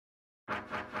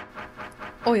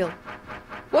Oil.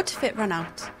 What if it ran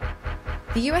out?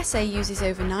 The USA uses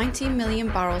over 19 million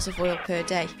barrels of oil per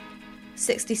day.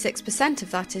 66%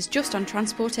 of that is just on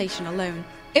transportation alone.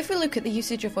 If we look at the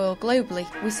usage of oil globally,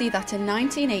 we see that in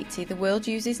 1980 the world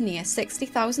uses near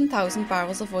 60,000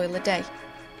 barrels of oil a day.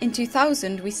 In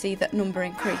 2000 we see that number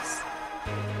increase.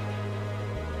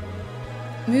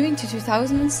 Moving to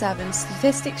 2007,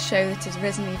 statistics show that it has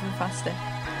risen even faster.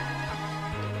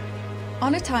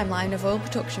 On a timeline of oil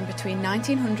production between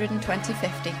 1900 and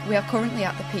 2050, we are currently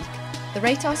at the peak. The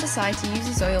rate our society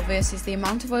uses oil versus the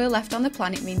amount of oil left on the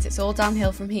planet means it's all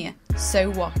downhill from here.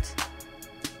 So what?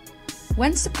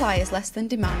 When supply is less than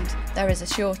demand, there is a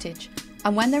shortage.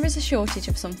 And when there is a shortage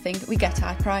of something, we get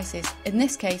high prices, in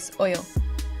this case, oil.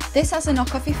 This has a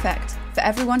knock-off effect for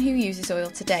everyone who uses oil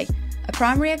today. A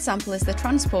primary example is the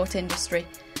transport industry.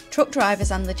 Truck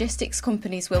drivers and logistics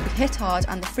companies will be hit hard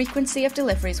and the frequency of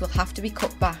deliveries will have to be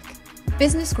cut back.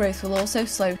 Business growth will also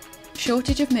slow.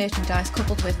 Shortage of merchandise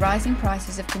coupled with rising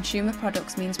prices of consumer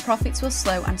products means profits will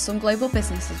slow and some global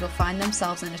businesses will find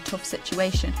themselves in a tough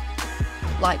situation.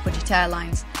 Like budget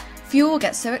airlines. Fuel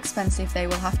gets so expensive they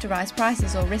will have to rise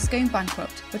prices or risk going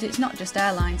bankrupt, but it's not just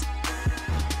airlines.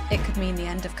 It could mean the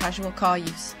end of casual car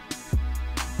use.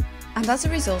 And as a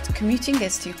result, commuting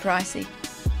is too pricey.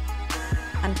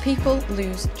 And people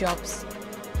lose jobs.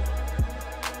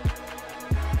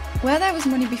 Where there was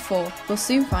money before, we'll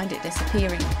soon find it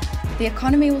disappearing. The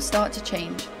economy will start to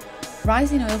change.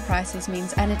 Rising oil prices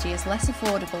means energy is less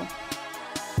affordable,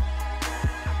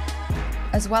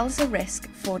 as well as a risk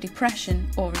for depression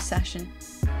or recession.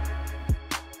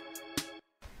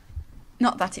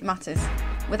 Not that it matters.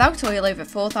 Without oil, over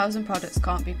 4,000 products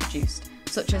can't be produced,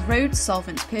 such as roads,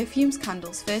 solvents, perfumes,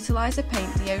 candles, fertiliser, paint,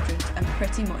 deodorant, and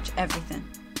pretty much everything.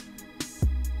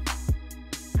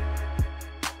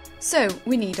 So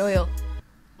we need oil,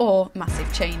 or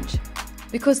massive change,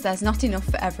 because there's not enough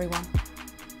for everyone.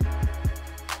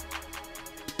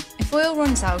 If oil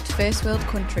runs out, first world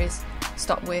countries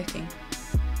stop working.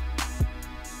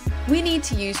 We need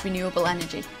to use renewable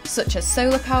energy, such as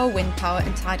solar power, wind power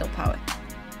and tidal power.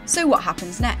 So what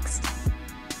happens next?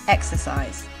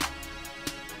 Exercise.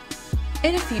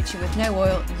 In a future with no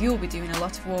oil, you'll be doing a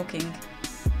lot of walking.